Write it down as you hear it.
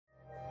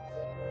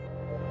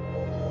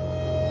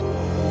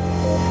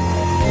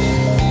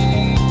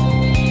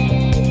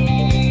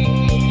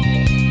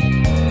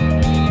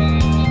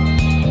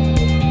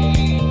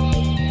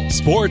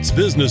Sports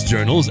Business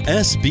Journal's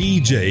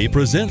SBJ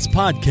Presents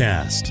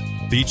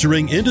podcast,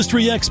 featuring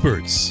industry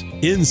experts,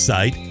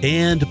 insight,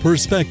 and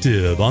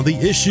perspective on the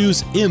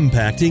issues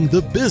impacting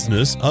the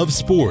business of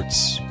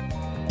sports.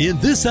 In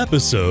this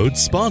episode,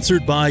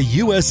 sponsored by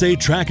USA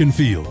Track and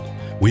Field,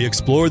 we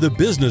explore the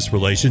business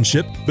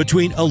relationship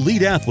between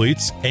elite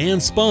athletes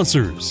and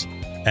sponsors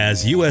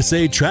as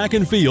USA Track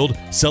and Field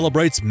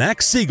celebrates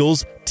Max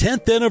Siegel's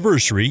 10th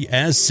anniversary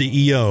as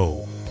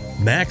CEO.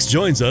 Max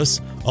joins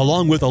us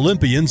along with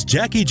Olympians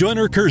Jackie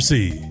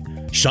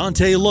Joyner-Kersee,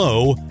 Shante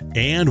Lowe,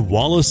 and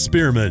Wallace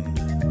Spearman.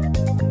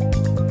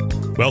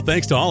 Well,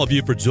 thanks to all of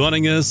you for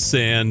joining us.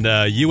 And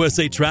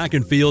USA Track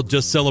and Field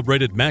just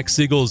celebrated Max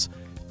Siegel's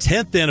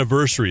 10th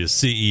anniversary as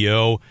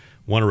CEO.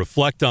 Want to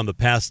reflect on the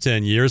past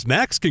 10 years.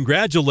 Max,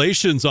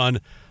 congratulations on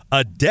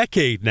a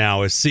decade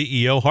now as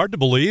CEO. Hard to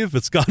believe.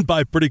 It's gone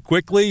by pretty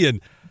quickly. And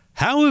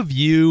how have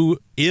you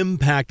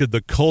impacted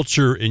the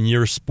culture in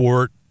your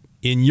sport,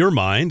 in your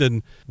mind,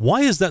 and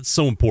why is that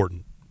so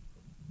important?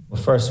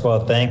 Well, first of all,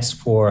 thanks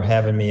for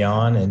having me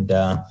on, and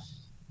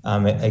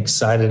I'm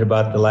excited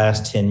about the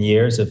last 10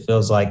 years. It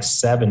feels like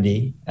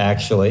 70,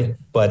 actually.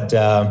 But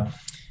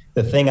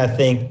the thing I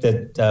think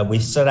that we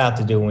set out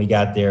to do when we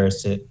got there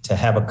is to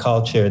have a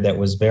culture that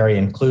was very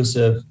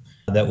inclusive,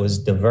 that was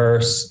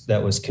diverse,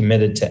 that was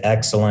committed to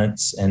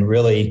excellence, and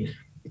really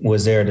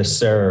was there to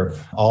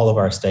serve all of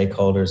our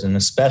stakeholders, and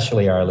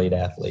especially our elite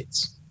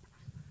athletes.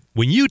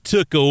 When you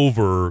took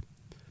over,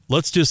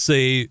 let's just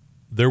say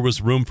there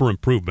was room for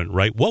improvement,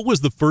 right? What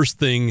was the first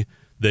thing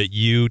that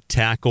you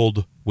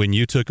tackled when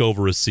you took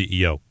over as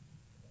CEO?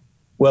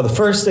 Well, the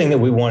first thing that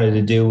we wanted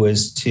to do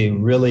was to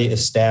really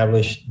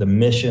establish the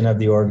mission of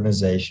the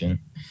organization,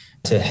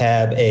 to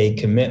have a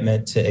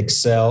commitment to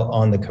excel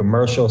on the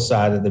commercial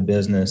side of the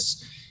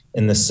business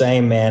in the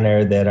same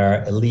manner that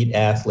our elite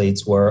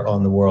athletes were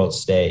on the world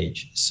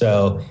stage.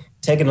 So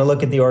taking a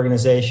look at the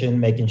organization,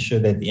 making sure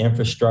that the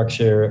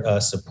infrastructure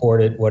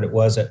supported what it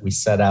was that we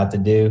set out to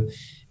do,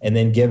 and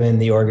then giving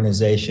the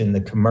organization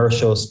the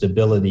commercial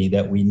stability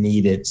that we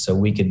needed so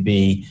we could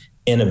be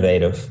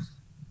innovative.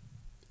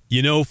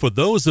 You know, for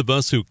those of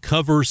us who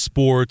cover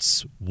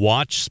sports,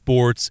 watch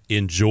sports,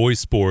 enjoy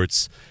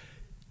sports,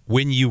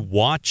 when you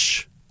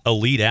watch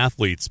elite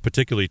athletes,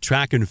 particularly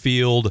track and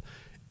field,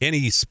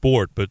 any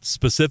sport, but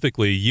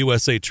specifically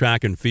USA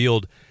Track and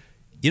Field,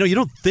 you know, you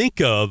don't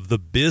think of the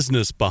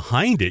business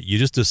behind it. You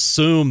just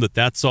assume that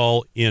that's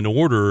all in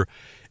order.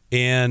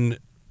 And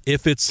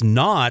if it's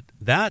not,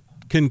 that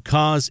can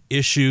cause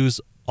issues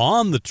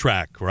on the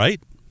track, right?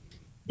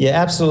 Yeah,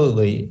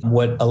 absolutely.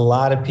 What a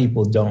lot of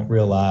people don't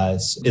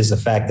realize is the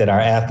fact that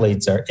our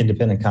athletes are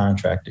independent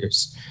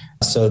contractors.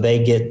 So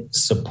they get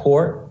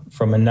support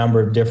from a number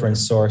of different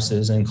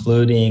sources,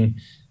 including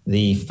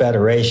the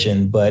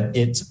federation, but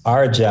it's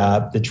our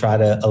job to try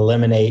to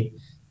eliminate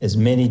as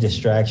many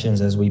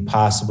distractions as we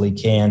possibly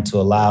can to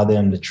allow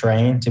them to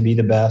train to be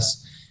the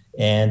best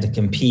and to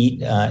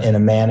compete in a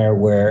manner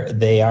where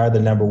they are the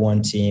number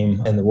one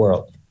team in the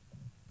world.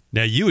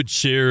 Now, you had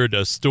shared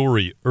a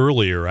story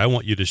earlier. I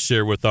want you to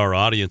share with our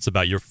audience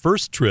about your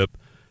first trip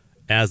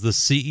as the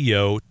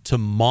CEO to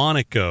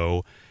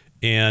Monaco.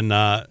 And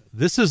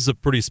this is a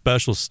pretty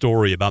special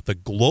story about the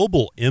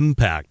global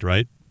impact,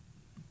 right?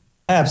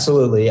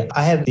 Absolutely.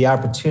 I had the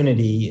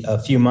opportunity a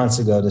few months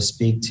ago to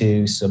speak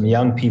to some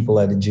young people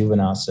at a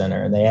juvenile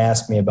center, and they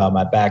asked me about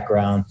my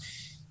background.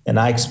 And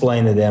I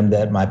explained to them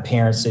that my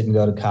parents didn't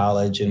go to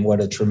college and what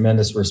a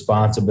tremendous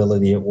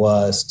responsibility it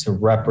was to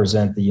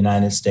represent the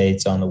United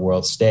States on the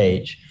world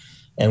stage.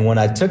 And when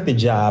I took the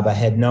job, I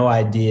had no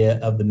idea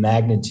of the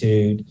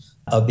magnitude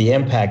of the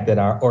impact that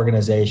our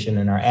organization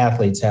and our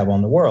athletes have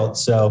on the world.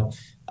 So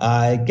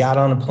I got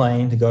on a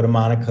plane to go to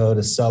Monaco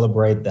to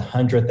celebrate the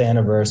 100th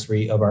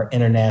anniversary of our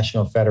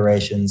International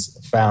Federation's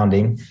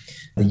founding.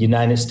 The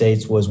United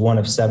States was one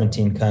of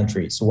 17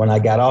 countries. So when I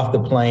got off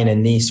the plane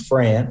in Nice,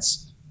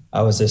 France,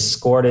 I was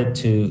escorted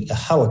to a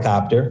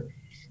helicopter,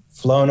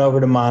 flown over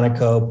to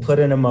Monaco, put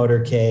in a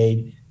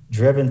motorcade,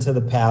 driven to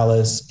the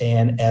palace,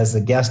 and as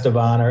the guest of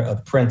honor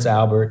of Prince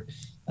Albert,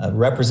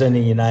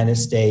 representing the United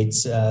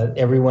States,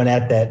 everyone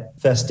at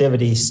that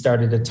festivity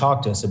started to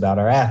talk to us about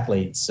our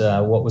athletes,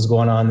 what was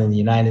going on in the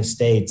United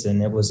States.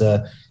 And it was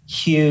a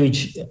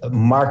huge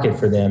market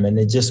for them. And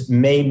it just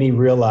made me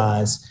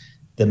realize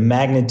the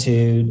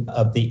magnitude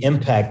of the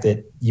impact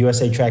that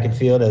USA Track and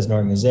Field as an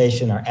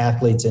organization, our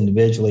athletes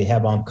individually,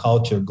 have on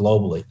culture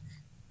globally.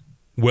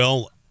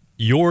 Well,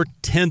 your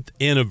 10th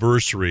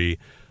anniversary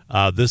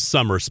this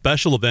summer,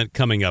 special event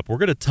coming up. We're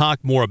going to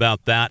talk more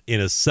about that in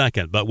a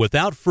second. But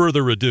without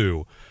further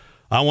ado,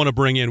 I want to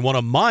bring in one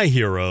of my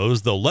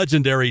heroes, the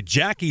legendary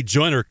Jackie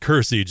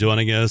Joyner-Kersee,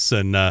 joining us.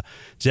 And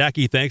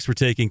Jackie, thanks for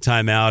taking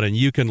time out. And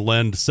you can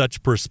lend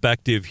such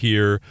perspective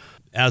here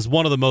as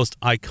one of the most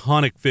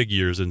iconic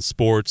figures in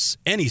sports,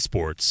 any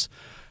sports.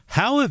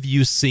 How have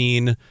you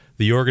seen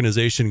the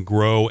organization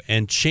grow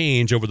and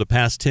change over the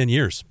past 10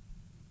 years?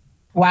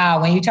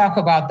 Wow, when you talk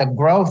about the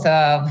growth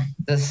of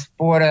the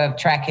sport of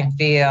track and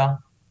field,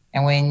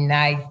 and when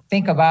I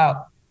think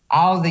about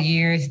all the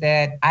years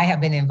that I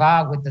have been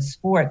involved with the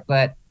sport,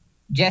 but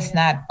just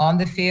not on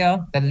the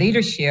field. The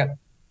leadership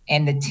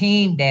and the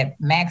team that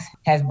Max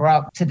has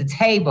brought to the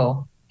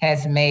table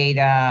has made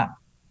a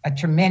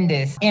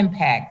tremendous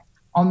impact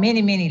on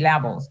many, many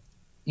levels.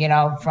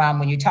 From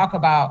when you talk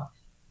about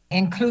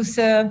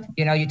inclusive,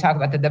 you talk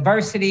about the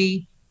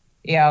diversity,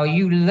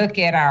 you look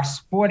at our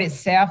sport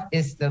itself,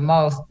 it's the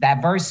most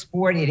diverse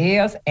sport it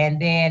is. And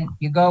then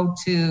you go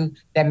to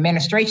the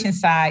administration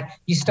side,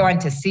 you're starting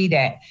to see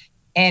that.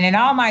 And in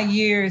all my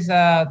years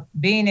of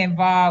being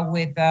involved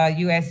with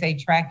USA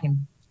Track and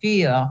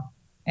Field,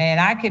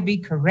 and I could be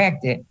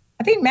corrected,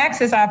 I think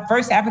Max is our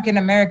first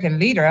African-American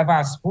leader of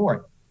our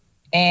sport.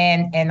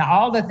 And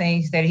all the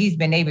things that he's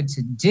been able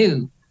to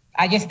do,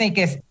 I just think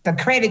it's a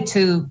credit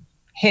to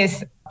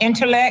his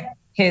intellect,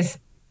 his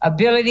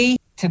ability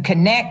to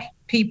connect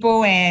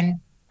people. And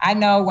I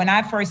know when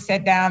I first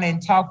sat down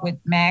and talked with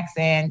Max,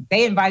 and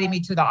they invited me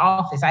to the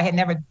office, I had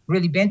never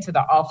really been to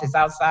the office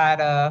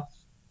outside of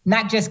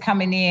not just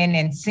coming in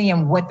and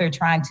seeing what they're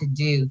trying to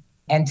do.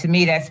 And to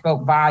me, that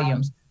spoke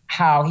volumes,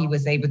 how he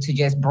was able to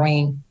just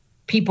bring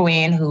people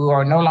in who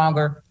are no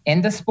longer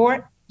in the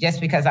sport just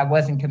because I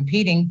wasn't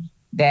competing,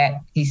 that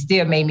he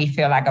still made me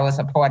feel like I was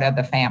a part of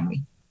the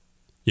family.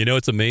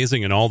 It's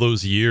amazing in all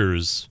those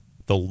years,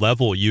 the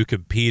level you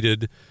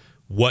competed,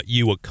 what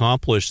you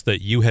accomplished,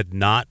 that you had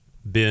not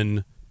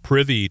been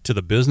privy to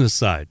the business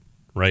side,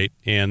 right?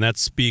 And that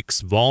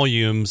speaks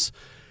volumes,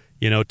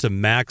 to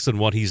Max, and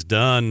what he's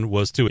done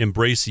was to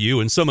embrace you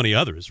and so many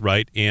others,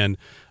 right? And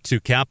to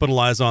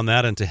capitalize on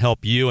that and to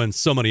help you and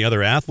so many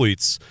other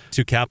athletes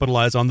to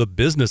capitalize on the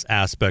business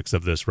aspects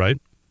of this, right?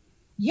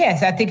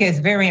 Yes, I think it's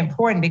very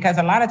important because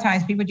a lot of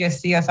times people just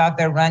see us out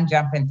there run,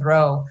 jump, and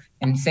throw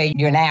and say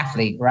you're an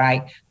athlete,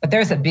 right? But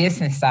there's a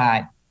business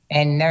side.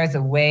 And there's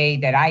a way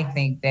that I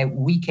think that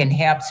we can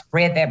help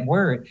spread that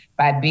word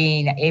by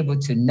being able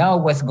to know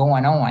what's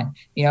going on,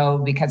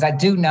 because I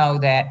do know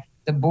that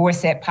the board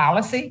set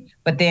policy,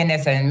 but then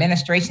there's an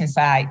administration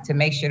side to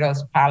make sure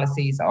those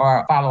policies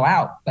are followed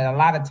out. But a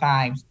lot of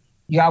times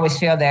you always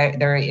feel that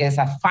there is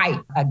a fight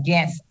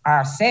against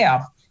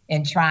ourselves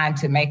in trying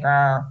to make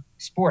our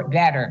sport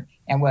better.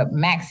 And what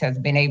Max has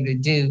been able to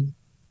do,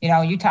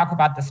 you talk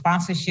about the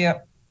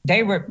sponsorship,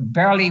 they were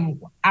barely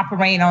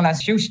operating on a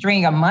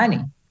shoestring of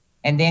money.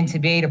 And then to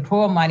be able to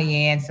pull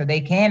money in so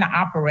they can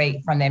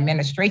operate from the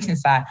administration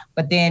side,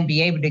 but then be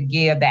able to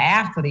give the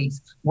athletes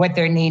what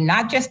they need,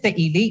 not just the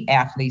elite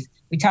athletes.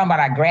 We're talking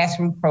about our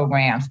grassroots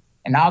programs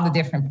and all the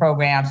different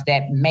programs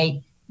that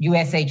make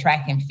USA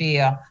Track and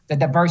Field the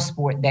diverse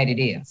sport that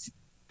it is.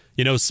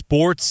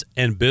 Sports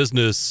and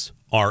business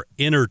are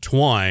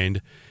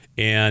intertwined.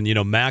 And,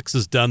 Max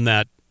has done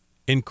that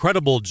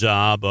incredible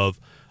job of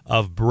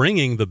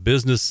bringing the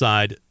business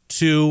side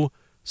to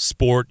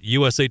sport,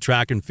 USA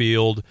Track and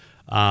Field,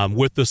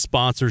 with the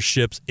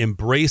sponsorships,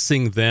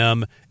 embracing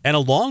them. And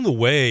along the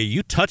way,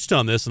 you touched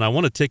on this, and I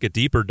want to take a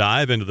deeper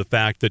dive into the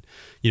fact that,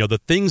 the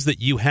things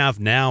that you have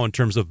now in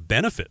terms of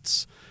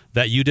benefits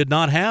that you did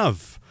not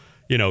have,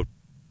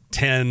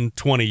 10,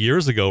 20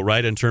 years ago,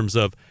 right, in terms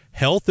of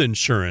health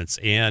insurance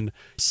and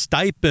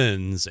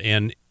stipends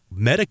and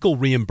medical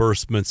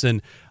reimbursements.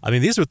 And I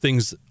mean, these are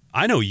things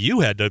I know you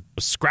had to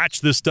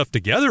scratch this stuff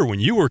together when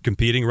you were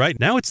competing, right?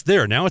 Now it's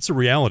there. Now it's a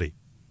reality.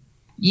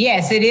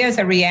 Yes, it is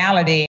a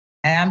reality.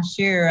 And I'm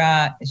sure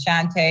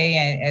Shante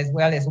and as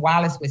well as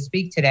Wallace would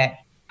speak to that.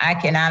 I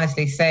can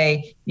honestly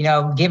say,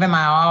 giving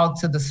my all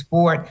to the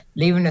sport,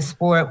 leaving the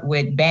sport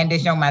with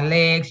bandage on my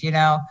legs,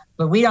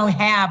 but we don't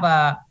have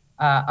a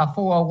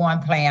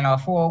 401 plan or a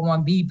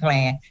 401B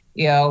plan.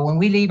 When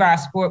we leave our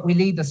sport, we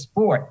leave the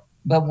sport.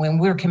 But when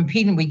we're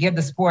competing, we give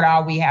the sport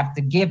all we have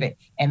to give it.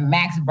 And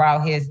Max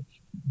brought his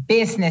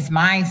business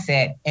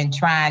mindset and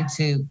trying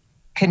to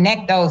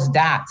connect those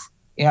dots,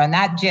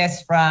 not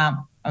just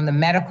from on the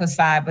medical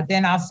side, but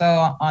then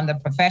also on the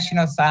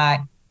professional side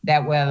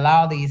that will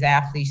allow these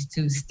athletes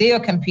to still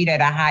compete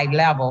at a high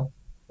level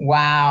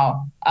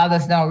while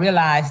others don't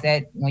realize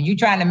that when you're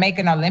trying to make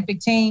an Olympic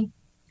team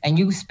and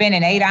you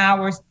spending 8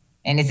 hours,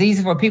 and it's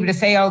easy for people to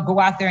say, oh, go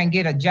out there and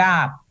get a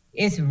job.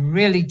 It's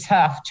really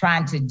tough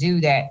trying to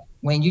do that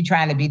when you're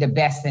trying to be the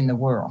best in the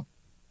world.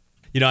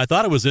 I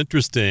thought it was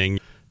interesting,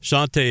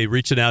 Shante,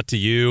 reaching out to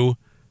you.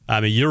 I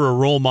mean, you're a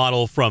role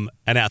model from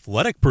an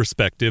athletic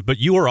perspective, but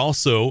you are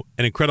also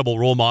an incredible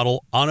role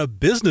model on a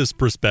business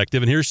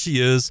perspective. And here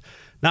she is,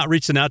 not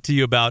reaching out to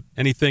you about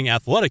anything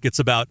athletic. It's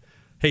about,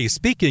 hey,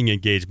 speaking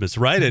engagements,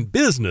 right? And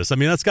business. I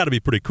mean, that's got to be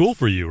pretty cool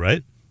for you,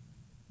 right?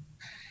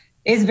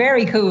 It's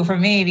very cool for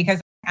me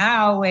because I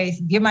always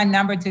give my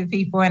number to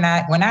people. And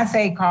when I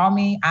say call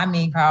me, I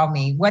mean call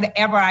me.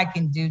 Whatever I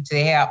can do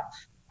to help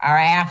our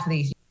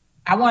athletes.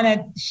 I want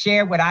to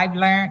share what I've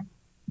learned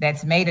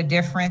that's made a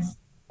difference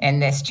and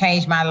that's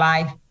changed my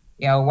life.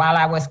 While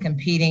I was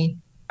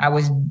competing, I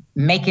was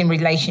making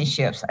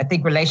relationships. I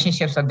think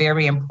relationships are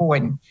very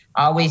important.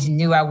 I always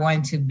knew I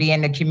wanted to be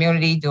in the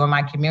community, doing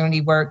my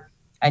community work.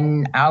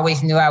 And I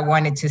always knew I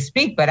wanted to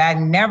speak, but I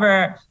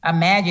never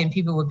imagined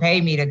people would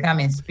pay me to come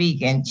and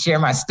speak and share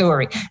my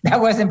story.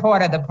 That wasn't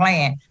part of the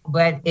plan,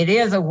 but it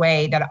is a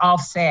way that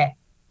offset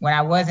when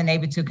I wasn't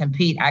able to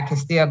compete, I could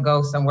still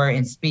go somewhere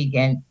and speak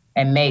and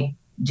make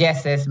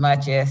just as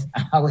much as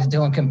I was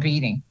doing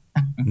competing.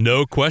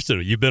 No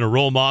question. You've been a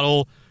role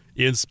model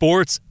in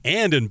sports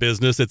and in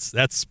business.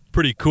 That's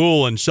pretty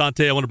cool. And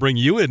Shante, I want to bring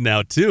you in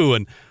now too,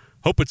 and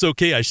hope it's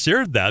okay I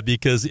shared that,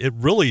 because it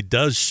really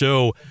does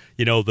show,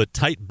 the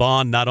tight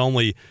bond not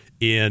only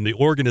in the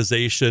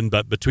organization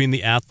but between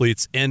the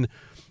athletes. And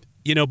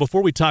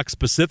before we talk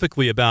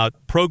specifically about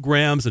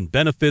programs and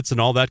benefits and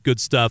all that good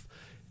stuff,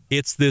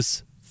 it's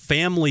this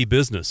family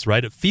business,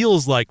 right? It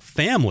feels like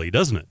family,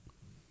 doesn't it?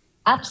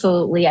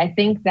 Absolutely. I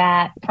think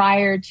that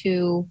prior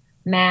to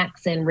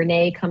Max and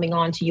Renee coming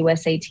on to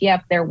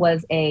USATF, there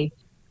was a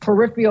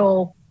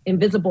peripheral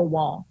invisible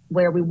wall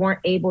where we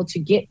weren't able to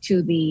get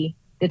to the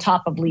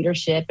top of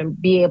leadership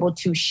and be able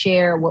to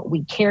share what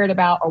we cared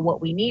about or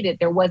what we needed.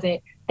 There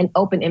wasn't an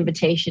open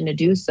invitation to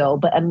do so.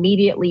 But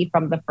immediately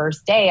from the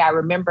first day, I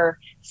remember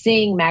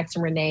seeing Max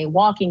and Renee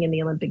walking in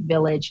the Olympic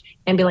Village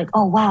and be like,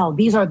 oh, wow,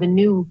 these are the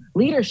new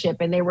leadership.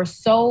 And they were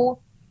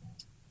so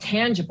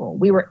tangible.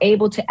 We were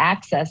able to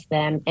access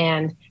them,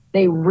 and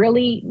they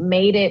really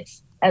made it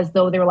as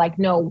though they were like,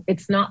 no,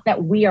 it's not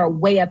that we are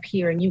way up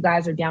here and you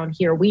guys are down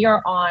here. We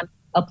are on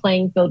a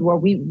playing field where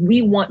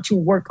we want to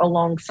work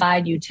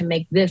alongside you to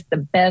make this the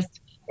best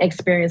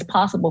experience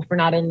possible for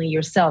not only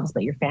yourselves,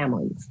 but your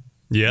families.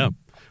 Yeah.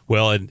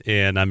 Well,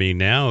 and I mean,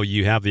 now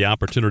you have the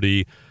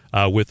opportunity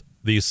with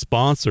these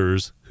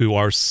sponsors who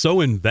are so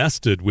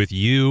invested with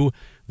you,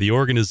 the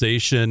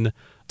organization,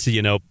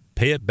 to,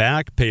 pay it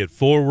back, pay it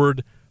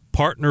forward,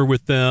 partner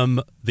with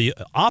them. The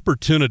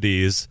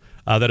opportunities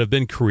that have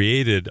been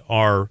created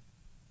are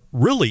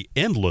really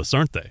endless,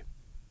 aren't they?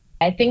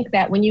 I think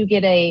that when you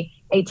get a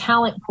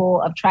talent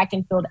pool of track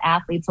and field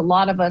athletes, a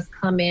lot of us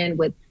come in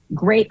with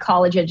great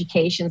college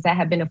educations that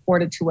have been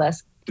afforded to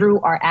us through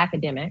our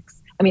academics.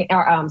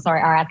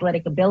 Our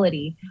athletic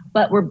ability,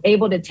 but we're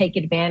able to take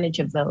advantage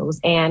of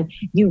those. And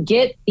you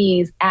get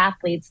these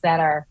athletes that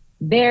are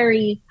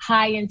very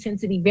high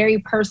intensity, very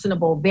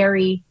personable,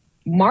 very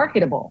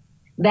marketable,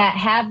 that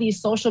have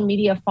these social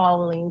media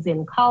followings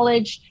in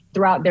college,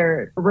 throughout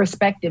their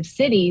respective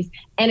cities.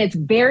 And it's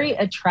very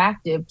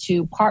attractive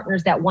to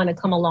partners that want to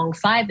come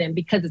alongside them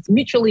because it's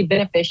mutually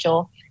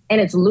beneficial and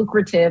it's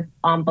lucrative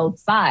on both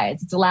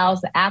sides. It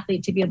allows the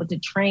athlete to be able to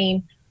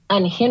train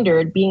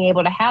unhindered, being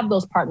able to have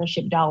those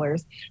partnership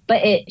dollars,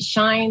 but it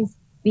shines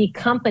the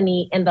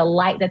company in the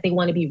light that they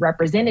want to be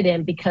represented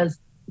in, because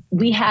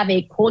we have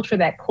a culture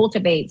that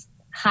cultivates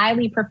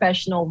highly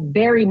professional,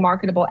 very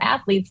marketable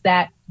athletes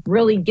that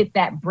really get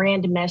that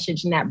brand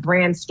message and that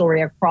brand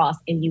story across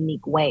in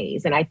unique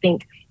ways. And I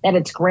think that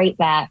it's great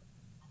that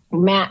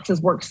Max has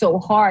worked so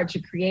hard to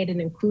create an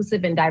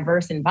inclusive and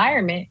diverse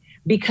environment,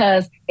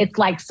 because it's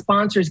like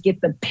sponsors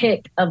get the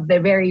pick of the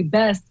very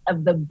best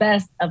of the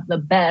best of the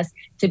best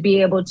to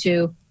be able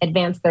to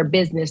advance their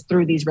business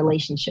through these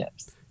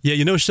relationships. Yeah,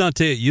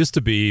 Shante, it used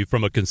to be,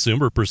 from a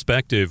consumer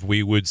perspective,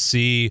 we would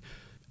see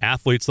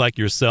athletes like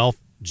yourself,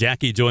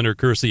 Jackie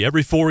Joyner-Kersee,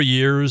 every 4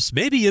 years,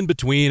 maybe in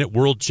between at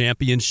world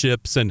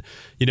championships. And,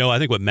 I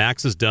think what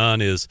Max has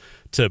done is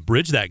to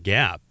bridge that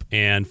gap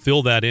and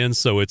fill that in,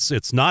 so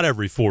it's not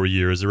every 4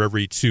 years or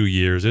every 2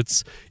 years.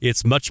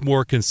 It's much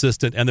more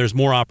consistent, and there's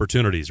more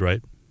opportunities,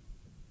 right?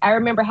 I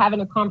remember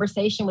having a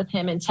conversation with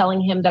him and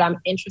telling him that I'm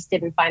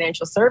interested in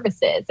financial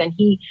services. And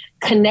he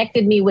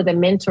connected me with a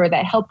mentor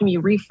that helped me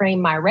reframe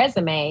my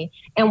resume.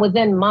 And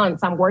within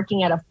months, I'm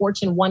working at a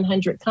Fortune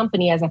 100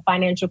 company as a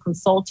financial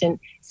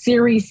consultant,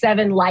 Series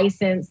 7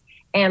 license.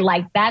 And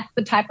that's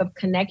the type of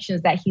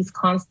connections that he's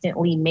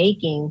constantly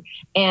making.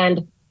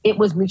 And it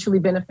was mutually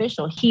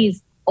beneficial.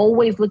 He's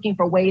always looking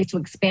for ways to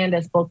expand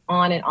us both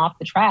on and off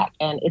the track.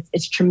 And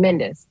it's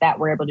tremendous that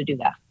we're able to do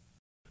that.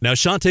 Now,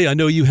 Shante, I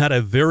know you had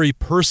a very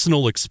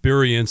personal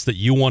experience that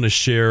you want to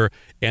share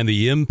and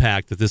the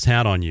impact that this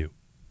had on you.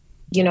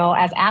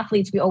 As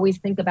athletes, we always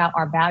think about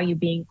our value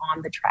being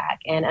on the track.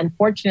 And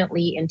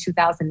unfortunately, in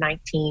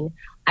 2019,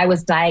 I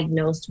was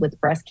diagnosed with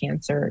breast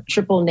cancer,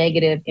 triple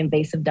negative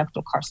invasive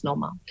ductal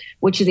carcinoma,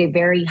 which is a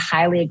very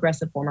highly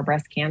aggressive form of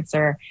breast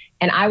cancer.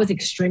 And I was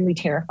extremely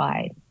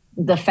terrified.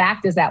 The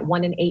fact is that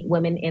 1 in 8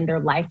 women in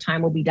their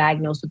lifetime will be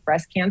diagnosed with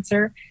breast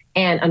cancer.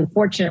 And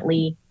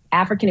unfortunately,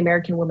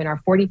 African-American women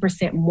are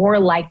 40% more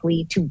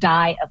likely to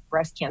die of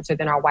breast cancer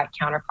than our white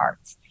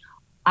counterparts.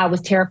 I was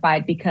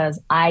terrified because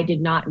I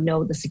did not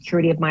know the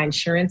security of my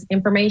insurance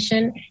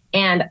information,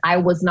 and I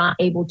was not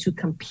able to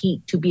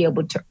compete to be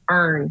able to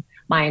earn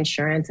my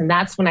insurance. And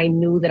that's when I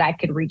knew that I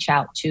could reach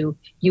out to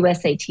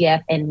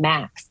USATF and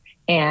Max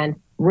and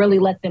really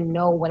let them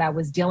know what I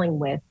was dealing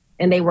with.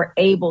 And they were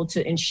able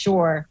to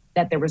ensure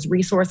that there was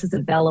resources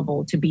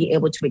available to be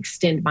able to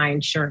extend my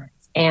insurance.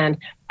 And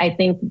I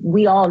think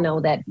we all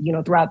know that,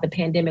 throughout the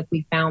pandemic,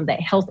 we found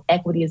that health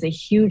equity is a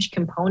huge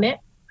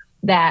component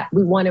that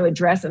we want to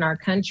address in our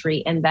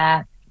country, and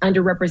that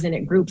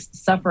underrepresented groups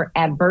suffer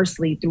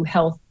adversely through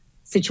health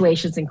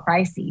situations and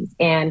crises.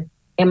 And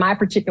in my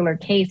particular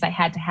case, I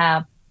had to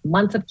have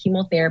months of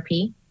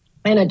chemotherapy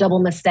and a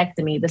double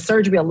mastectomy. The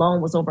surgery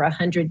alone was over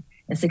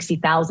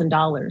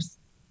 $160,000,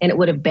 and it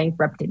would have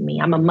bankrupted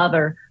me. I'm a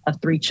mother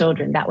of 3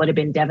 children. That would have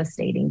been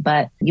devastating.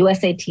 But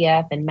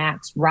USATF and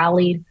Max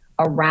rallied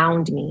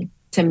around me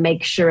to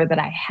make sure that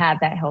I had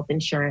that health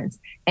insurance.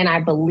 And I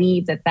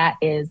believe that that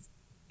is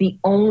the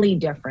only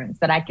difference,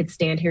 that I could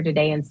stand here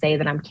today and say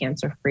that I'm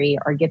cancer-free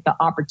or get the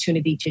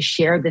opportunity to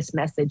share this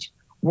message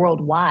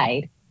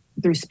worldwide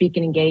through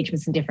speaking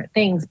engagements and different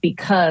things,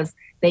 because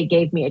they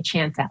gave me a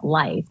chance at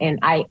life. And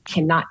I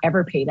cannot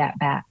ever pay that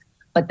back.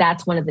 But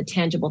that's one of the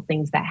tangible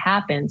things that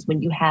happens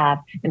when you have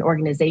an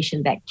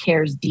organization that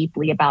cares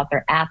deeply about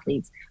their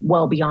athletes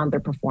well beyond their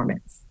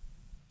performance.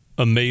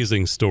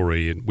 Amazing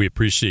story, and we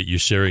appreciate you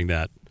sharing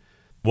that.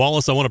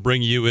 Wallace, I want to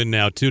bring you in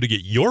now, too, to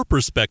get your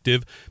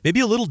perspective, maybe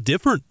a little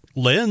different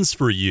lens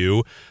for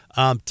you.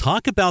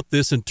 Talk about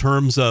this in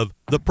terms of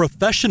the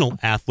professional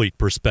athlete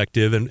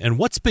perspective and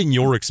what's been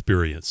your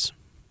experience?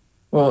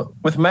 Well,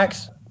 with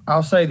Max,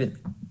 I'll say that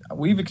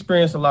we've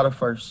experienced a lot of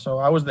firsts. So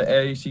I was the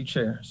AAC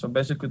chair, so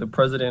basically the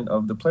president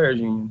of the Players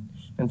Union.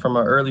 And from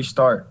an early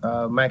start,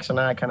 Max and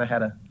I kind of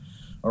had a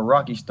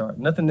rocky start.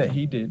 Nothing that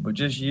he did, but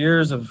just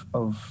years of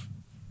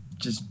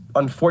just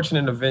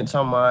unfortunate events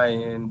on my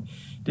end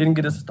didn't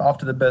get us off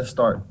to the best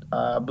start.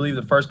 I believe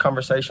the first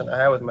conversation I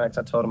had with Max,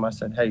 I told him, I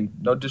said, hey,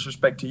 no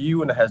disrespect to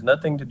you, and it has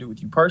nothing to do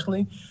with you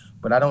personally,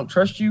 but I don't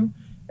trust you.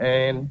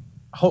 And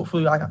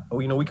hopefully,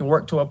 we can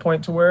work to a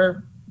point to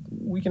where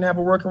we can have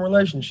a working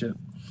relationship.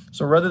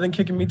 So rather than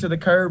kicking me to the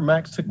curb,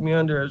 Max took me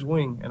under his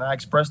wing, and I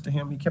expressed to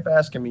him, he kept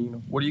asking me,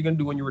 what are you going to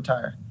do when you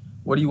retire?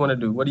 What do you want to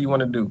do? What do you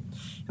want to do?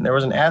 And there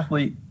was an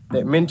athlete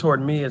that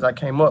mentored me as I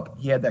came up.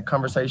 He had that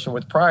conversation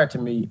with prior to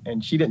me,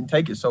 and she didn't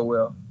take it so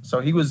well. So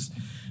he was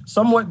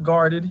somewhat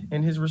guarded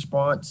in his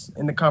response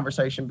in the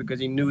conversation because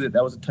he knew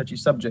that was a touchy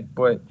subject.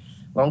 But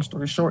long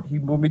story short, he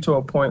moved me to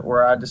a point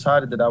where I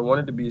decided that I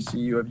wanted to be a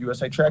CEO of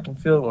USA Track and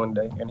Field one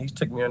day, and he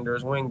took me under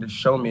his wing to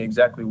show me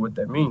exactly what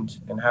that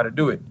means and how to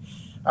do it.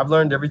 I've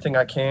learned everything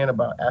I can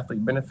about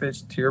athlete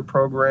benefits, tier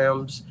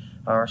programs,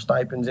 our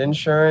stipends,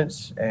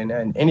 insurance, and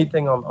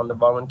anything on the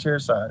volunteer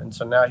side. And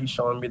so now he's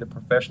showing me the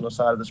professional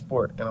side of the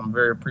sport, and I'm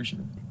very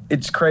appreciative.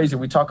 It's crazy.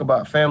 We talk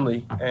about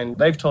family, and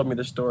they've told me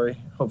the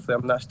story. Hopefully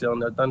I'm not stealing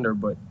their thunder,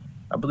 but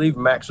I believe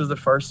Max was the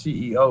first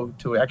CEO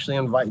to actually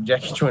invite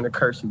Jackie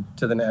Joyner-Kersee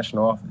to the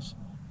national office.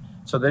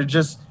 So they're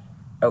just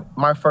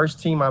my first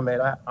team I made.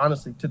 I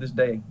honestly, to this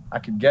day, I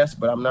could guess,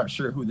 but I'm not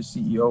sure who the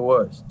CEO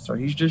was. So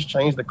he's just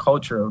changed the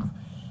culture of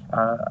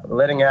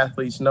letting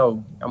athletes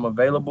know I'm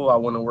available, I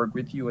want to work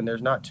with you, and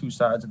there's not two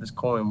sides of this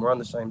coin. We're on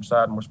the same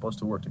side, and we're supposed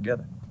to work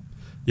together.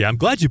 Yeah, I'm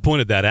glad you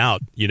pointed that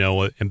out,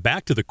 and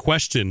back to the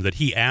question that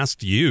he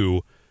asked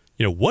you,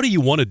 what do you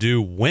want to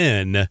do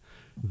when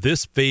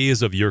this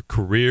phase of your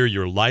career,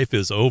 your life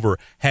is over?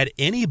 Had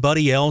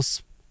anybody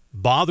else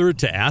bothered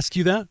to ask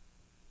you that?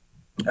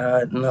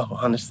 No,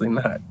 honestly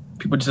not.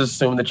 People just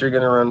assume that you're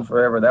going to run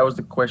forever. That was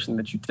the question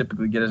that you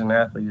typically get as an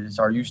athlete is,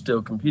 are you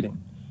still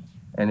competing?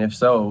 And if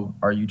so,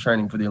 are you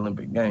training for the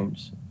Olympic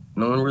Games?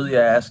 No one really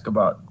asks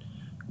about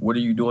what are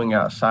you doing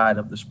outside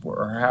of the sport,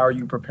 or how are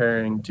you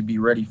preparing to be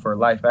ready for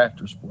life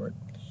after sport?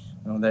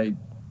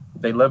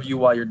 They love you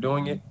while you're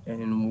doing it,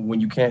 and when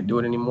you can't do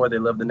it anymore, they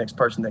love the next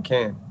person that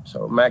can.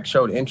 So Max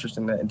showed interest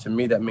in that, and to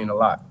me, that meant a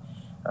lot.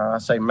 I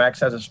say Max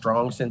has a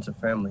strong sense of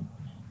family.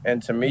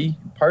 And to me,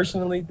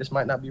 personally, this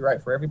might not be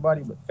right for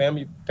everybody, but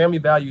family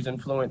values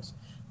influence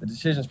the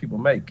decisions people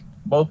make,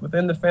 both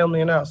within the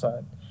family and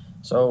outside.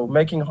 So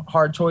making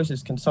hard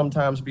choices can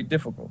sometimes be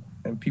difficult,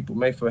 and people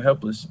may feel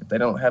helpless if they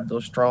don't have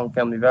those strong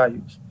family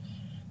values.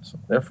 So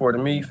therefore, to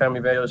me, family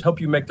values help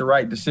you make the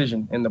right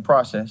decision in the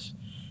process.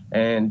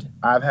 And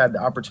I've had the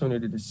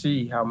opportunity to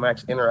see how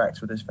Max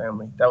interacts with his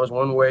family. That was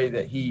one way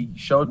that he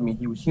showed me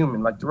he was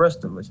human like the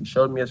rest of us. He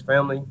showed me his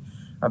family.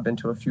 I've been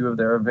to a few of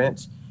their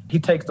events. He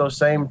takes those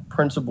same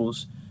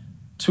principles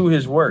to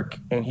his work,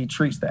 and he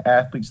treats the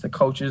athletes, the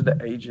coaches,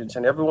 the agents,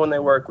 and everyone they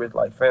work with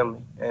like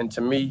family. And to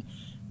me,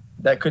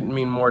 that couldn't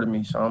mean more to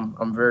me. So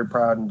I'm very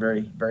proud and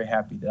very, very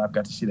happy that I've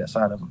got to see that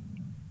side of him.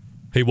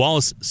 Hey,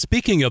 Wallace,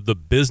 speaking of the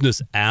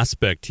business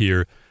aspect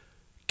here,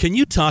 can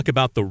you talk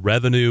about the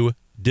revenue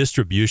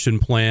distribution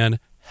plan,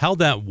 how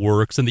that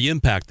works, and the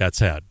impact that's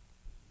had?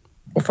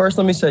 Well, first,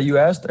 let me say, you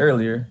asked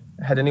earlier,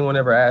 had anyone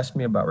ever asked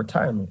me about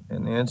retirement?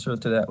 And the answer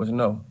to that was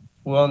no.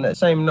 Well, on that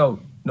same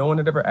note, no one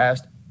had ever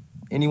asked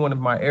anyone of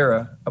my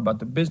era about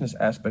the business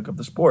aspect of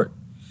the sport.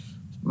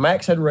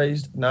 Max had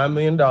raised $9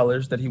 million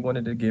that he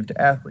wanted to give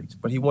to athletes,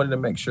 but he wanted to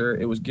make sure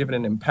it was given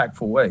in an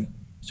impactful way.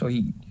 So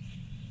he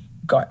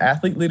got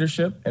athlete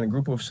leadership and a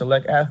group of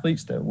select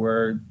athletes that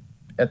were,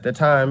 at the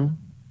time,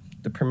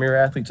 the premier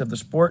athletes of the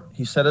sport.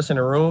 He set us in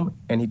a room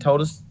and he told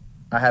us,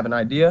 I have an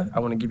idea, I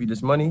want to give you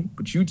this money,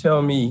 but you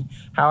tell me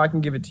how I can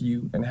give it to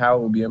you and how it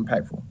will be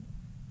impactful.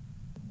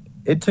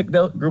 It took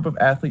that group of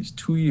athletes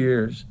 2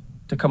 years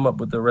to come up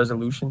with a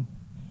resolution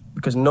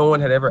because no one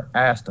had ever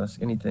asked us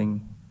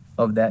anything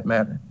of that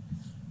matter.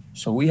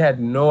 So we had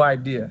no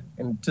idea.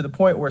 And to the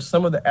point where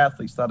some of the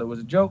athletes thought it was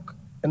a joke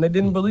and they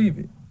didn't believe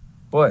it.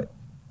 But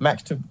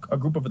Max took a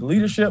group of the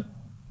leadership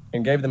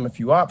and gave them a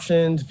few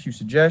options, a few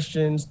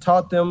suggestions,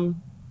 taught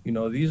them,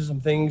 these are some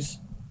things,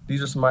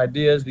 these are some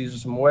ideas, these are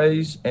some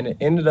ways. And it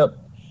ended up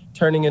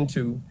turning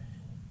into,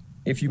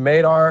 if you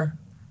made our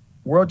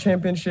world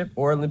championship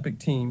or Olympic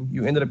team,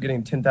 you ended up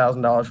getting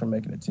 $10,000 from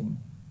making a team.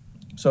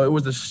 So it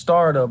was the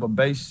start of a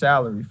base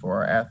salary for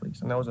our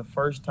athletes. And that was the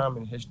first time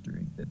in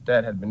history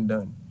that had been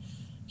done.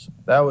 So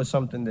that was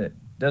something that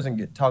doesn't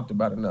get talked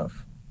about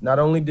enough. Not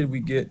only did we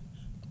get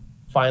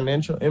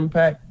financial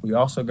impact, we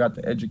also got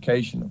the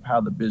education of how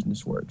the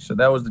business works. So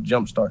that was the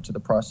jump start to the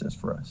process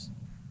for us.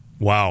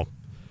 Wow.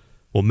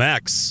 Well,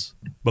 Max,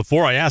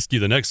 before I ask you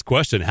the next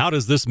question, how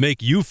does this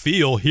make you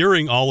feel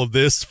hearing all of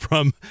this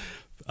from,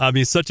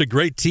 such a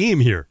great team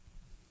here?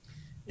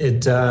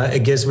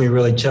 It gets me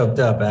really choked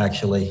up,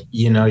 actually.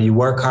 You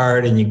work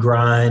hard and you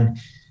grind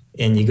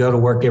and you go to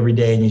work every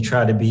day and you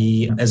try to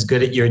be as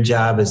good at your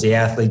job as the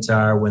athletes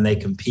are when they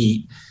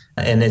compete.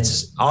 And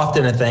it's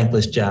often a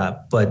thankless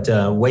job, but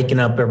waking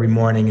up every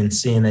morning and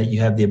seeing that you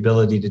have the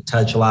ability to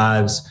touch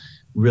lives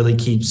really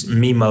keeps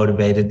me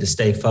motivated to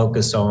stay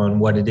focused on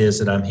what it is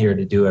that I'm here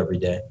to do every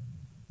day.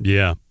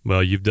 Yeah,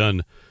 well, you've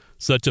done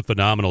such a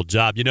phenomenal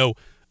job.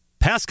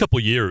 Past couple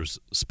years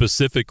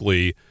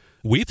specifically,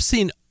 we've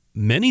seen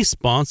many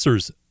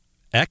sponsors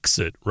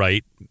exit,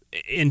 right,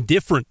 in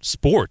different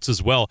sports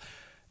as well.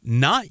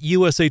 Not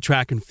USA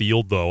Track and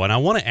Field, though. And I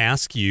want to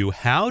ask you,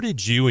 how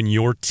did you and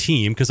your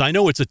team, because I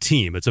know it's a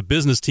team, it's a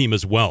business team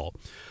as well,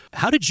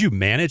 how did you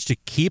manage to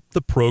keep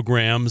the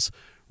programs,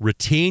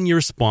 retain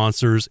your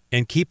sponsors,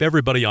 and keep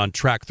everybody on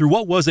track through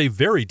what was a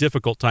very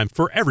difficult time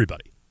for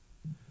everybody?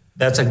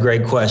 That's a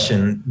great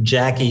question.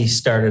 Jackie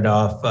started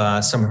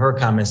off some of her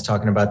comments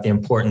talking about the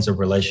importance of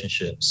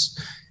relationships.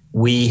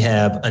 We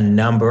have a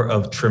number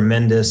of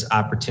tremendous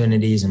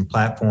opportunities and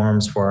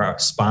platforms for our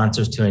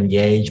sponsors to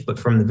engage. But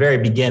from the very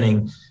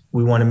beginning,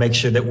 we want to make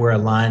sure that we're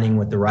aligning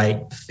with the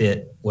right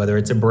fit, whether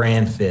it's a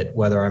brand fit,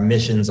 whether our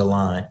missions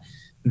align.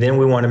 Then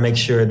we want to make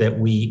sure that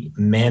we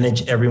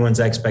manage everyone's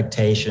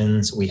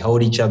expectations, we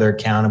hold each other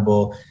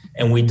accountable,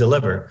 and we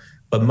deliver.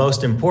 But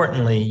most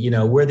importantly,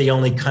 we're the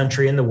only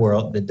country in the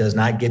world that does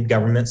not get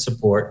government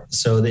support.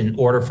 So in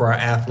order for our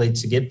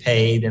athletes to get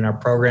paid and our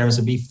programs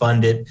to be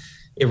funded,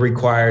 it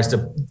requires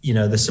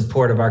the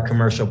support of our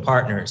commercial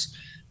partners.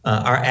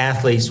 Our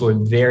athletes were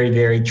very,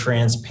 very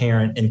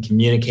transparent in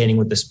communicating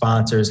with the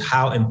sponsors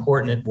how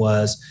important it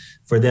was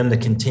for them to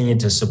continue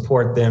to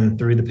support them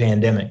through the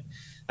pandemic.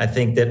 I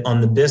think that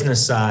on the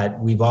business side,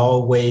 we've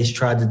always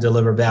tried to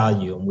deliver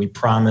value, and we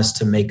promised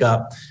to make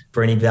up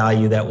for any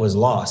value that was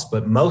lost.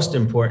 But most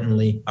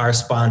importantly, our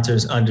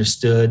sponsors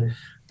understood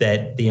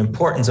that the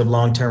importance of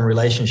long-term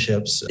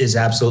relationships is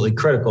absolutely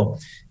critical.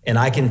 And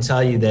I can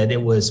tell you that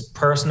it was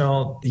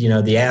personal.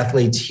 The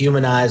athletes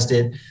humanized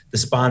it. The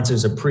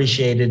sponsors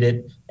appreciated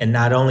it. And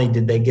not only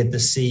did they get to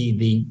see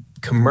the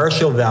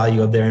commercial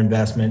value of their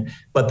investment,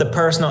 but the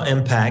personal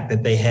impact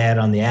that they had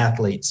on the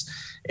athletes.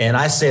 And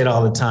I say it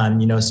all the time,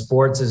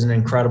 sports is an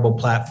incredible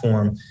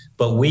platform,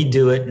 but we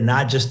do it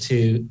not just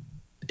to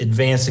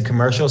advance the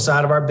commercial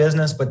side of our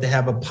business, but to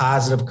have a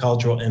positive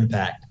cultural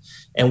impact.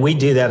 And we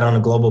do that on a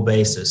global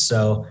basis.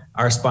 So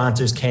our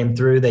sponsors came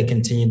through, they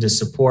continue to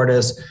support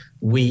us.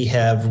 We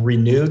have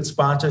renewed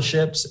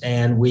sponsorships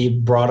and we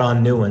brought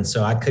on new ones.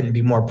 So I couldn't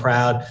be more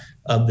proud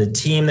of the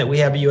team that we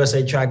have at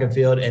USA Track and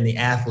Field and the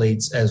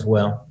athletes as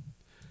well.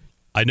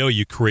 I know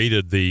you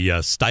created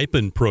the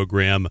stipend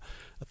program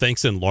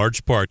thanks in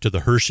large part to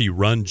the Hershey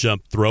Run,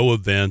 Jump, Throw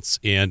events.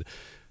 And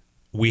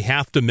we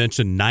have to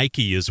mention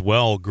Nike as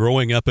well.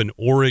 Growing up in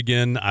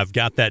Oregon, I've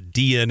got that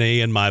DNA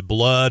in my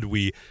blood.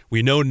 We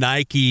know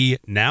Nike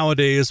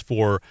nowadays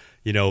for,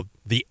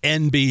 the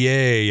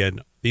NBA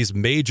and these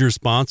major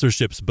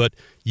sponsorships, but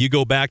you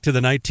go back to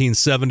the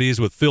 1970s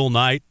with Phil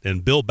Knight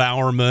and Bill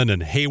Bowerman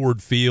and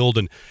Hayward Field,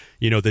 and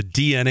the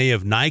DNA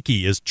of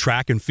Nike is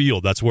track and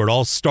field. That's where it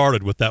all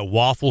started with that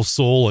waffle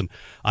sole, and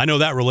I know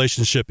that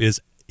relationship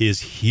is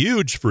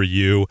huge for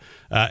you,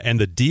 and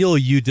the deal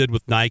you did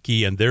with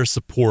Nike and their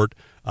support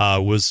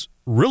was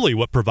really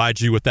what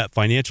provides you with that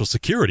financial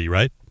security,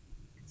 right?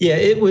 Yeah,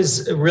 it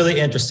was really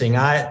interesting.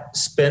 I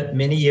spent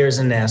many years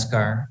in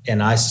NASCAR,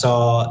 and I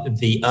saw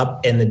the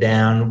up and the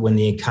down when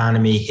the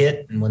economy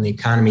hit and when the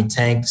economy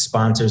tanked,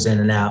 sponsors in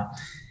and out.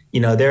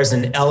 There's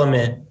an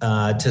element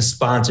to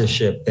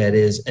sponsorship that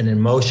is an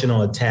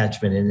emotional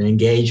attachment and an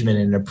engagement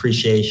and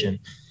appreciation.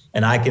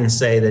 And I can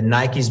say that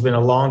Nike's been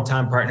a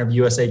longtime partner of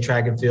USA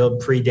Track and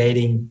Field,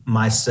 predating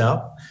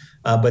myself.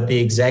 But the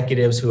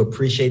executives who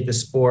appreciate the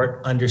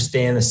sport,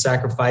 understand the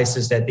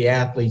sacrifices that the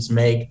athletes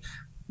make,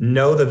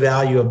 know the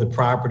value of the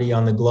property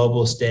on the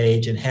global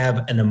stage, and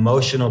have an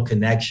emotional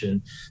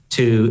connection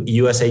to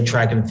USA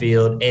Track and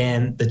Field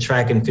and the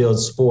track and field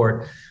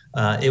sport.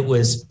 It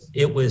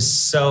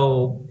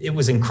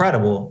was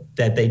incredible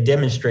that they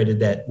demonstrated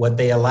that what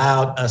they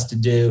allowed us to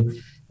do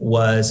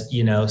was,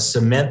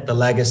 cement the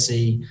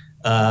legacy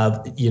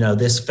of,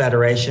 this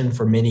federation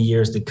for many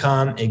years to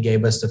come. It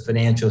gave us the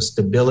financial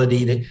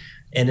stability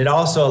and it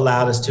also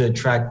allowed us to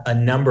attract a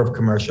number of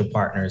commercial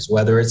partners,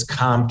 whether it's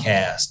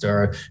Comcast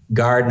or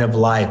Garden of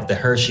Life, the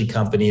Hershey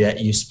company that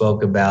you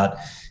spoke about,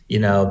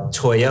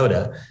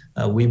 Toyota.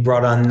 We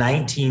brought on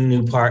 19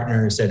 new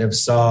partners that have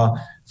saw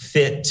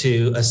fit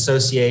to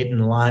associate and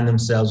align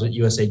themselves with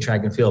USA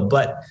Track and Field.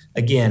 But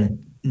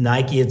again,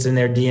 Nike, it's in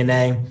their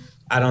DNA.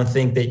 I don't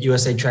think that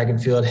USA Track and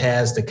Field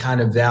has the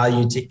kind of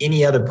value to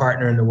any other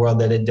partner in the world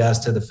that it does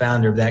to the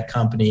founder of that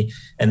company.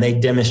 And they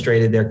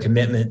demonstrated their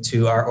commitment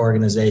to our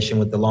organization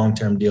with the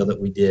long-term deal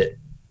that we did.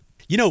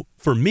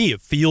 For me,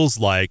 it feels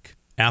like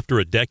after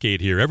a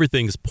decade here,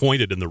 everything's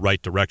pointed in the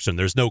right direction.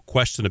 There's no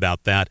question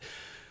about that.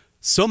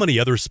 So many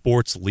other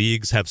sports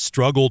leagues have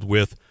struggled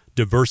with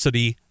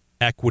diversity,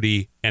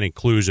 equity, and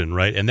inclusion,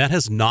 right? And that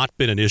has not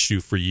been an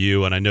issue for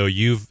you. And I know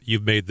you've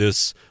made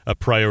this a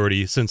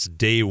priority since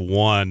day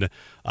one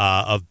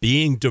of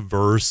being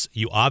diverse.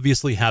 You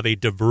obviously have a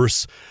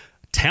diverse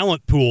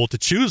talent pool to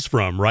choose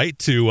from, right?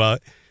 To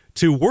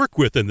work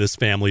with in this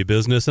family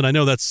business. And I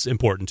know that's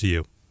important to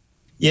you.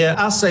 Yeah,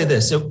 I'll say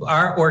this. So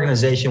our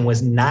organization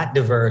was not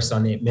diverse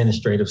on the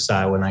administrative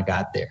side when I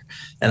got there.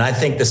 And I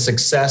think the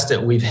success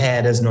that we've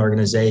had as an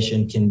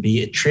organization can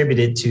be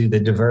attributed to the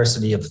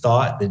diversity of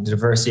thought, the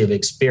diversity of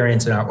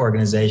experience in our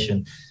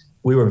organization.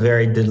 We were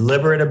very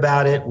deliberate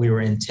about it. We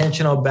were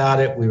intentional about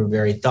it. We were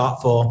very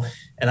thoughtful.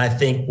 And I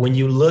think when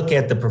you look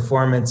at the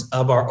performance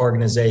of our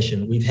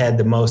organization, we've had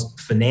the most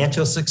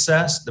financial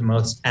success, the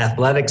most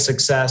athletic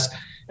success,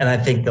 and I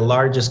think the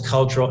largest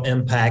cultural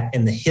impact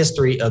in the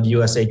history of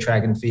USA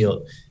Track and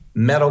Field,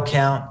 medal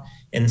count.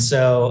 And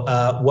so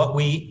what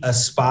we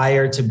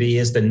aspire to be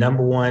is the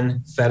number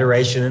one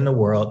federation in the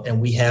world.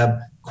 And we have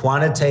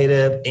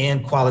quantitative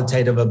and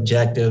qualitative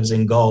objectives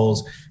and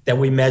goals that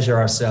we measure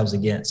ourselves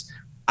against.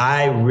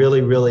 I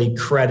really, really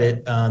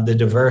credit the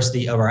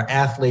diversity of our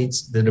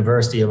athletes, the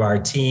diversity of our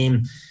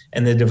team,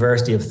 and the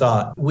diversity of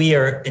thought. We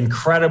are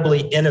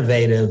incredibly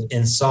innovative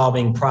in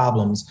solving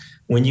problems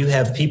when you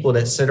have people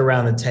that sit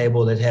around the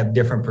table that have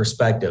different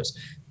perspectives.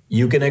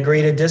 You can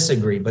agree to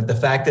disagree, but the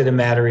fact of the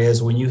matter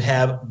is when you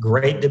have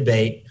great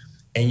debate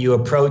and you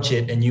approach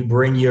it and you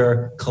bring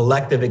your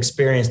collective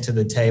experience to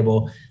the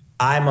table,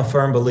 I'm a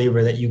firm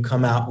believer that you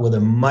come out with a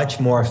much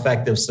more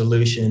effective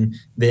solution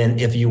than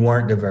if you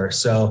weren't diverse.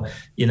 So,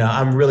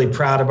 I'm really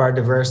proud of our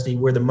diversity.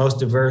 We're the most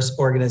diverse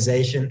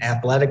organization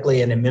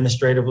athletically and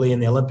administratively in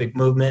the Olympic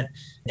movement,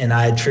 and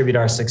I attribute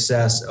our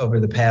success over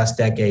the past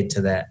decade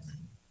to that.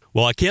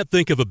 Well, I can't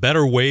think of a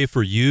better way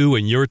for you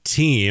and your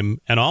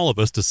team and all of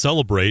us to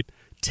celebrate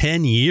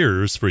 10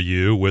 years for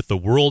you with the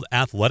World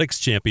Athletics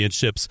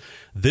Championships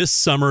this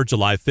summer,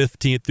 July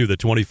 15th through the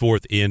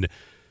 24th in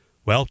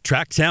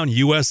Tracktown,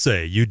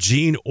 USA,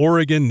 Eugene,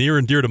 Oregon, near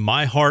and dear to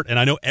my heart. And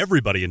I know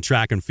everybody in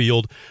track and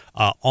field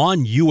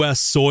on U.S.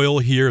 soil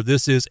here.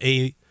 This is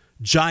a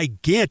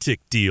gigantic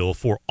deal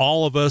for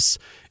all of us.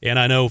 And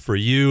I know for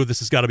you, this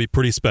has got to be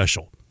pretty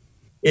special.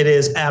 It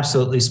is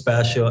absolutely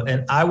special.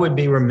 And I would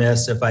be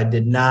remiss if I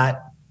did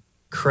not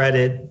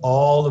credit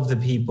all of the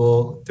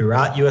people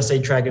throughout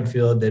USA Track and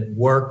Field that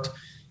worked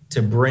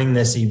to bring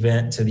this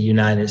event to the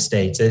United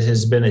States. It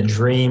has been a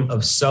dream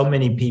of so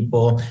many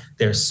people.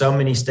 There's so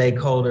many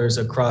stakeholders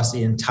across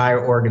the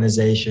entire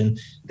organization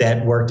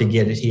that work to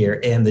get it here.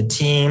 And the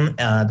team,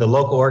 the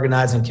local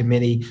organizing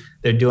committee,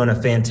 they're doing a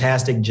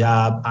fantastic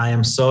job. I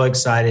am so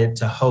excited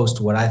to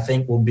host what I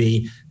think will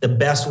be the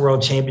best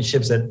world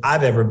championships that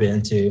I've ever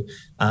been to.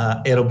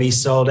 It'll be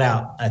sold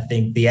out. I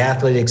think the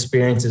athlete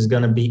experience is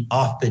going to be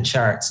off the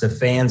charts. The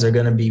fans are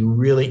going to be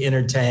really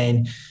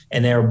entertained,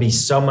 and there will be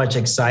so much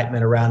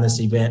excitement around this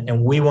event.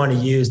 And we want to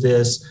use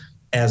this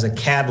as a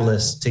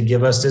catalyst to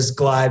give us this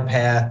glide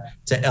path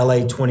to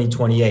LA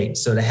 2028.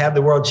 So to have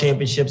the World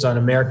Championships on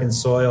American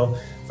soil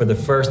for the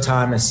first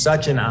time is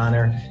such an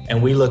honor,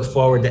 and we look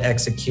forward to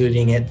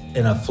executing it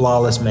in a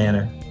flawless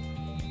manner.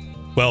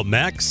 Well,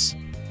 Max,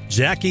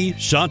 Jackie,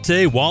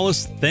 Shante,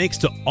 Wallace, thanks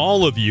to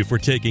all of you for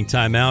taking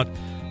time out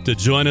to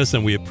join us,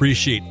 and we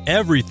appreciate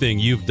everything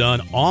you've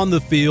done on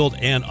the field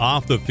and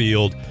off the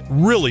field,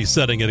 really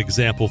setting an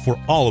example for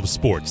all of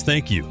sports.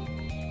 Thank you.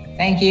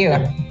 Thank you.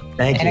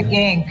 Thank you. And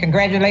again,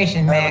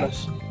 congratulations,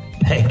 Max.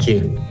 Thank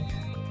you.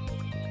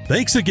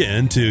 Thanks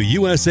again to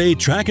USA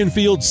Track and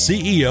Field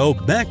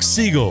CEO Max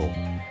Siegel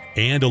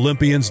and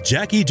Olympians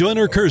Jackie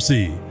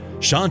Joyner-Kersee,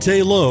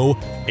 Shante Lowe,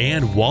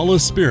 and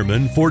Wallace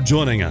Spearman for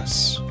joining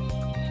us.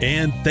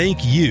 And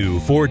thank you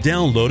for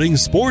downloading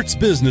Sports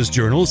Business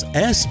Journal's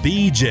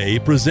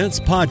SBJ Presents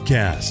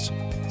podcast,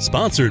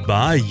 sponsored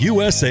by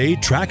USA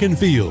Track and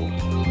Field.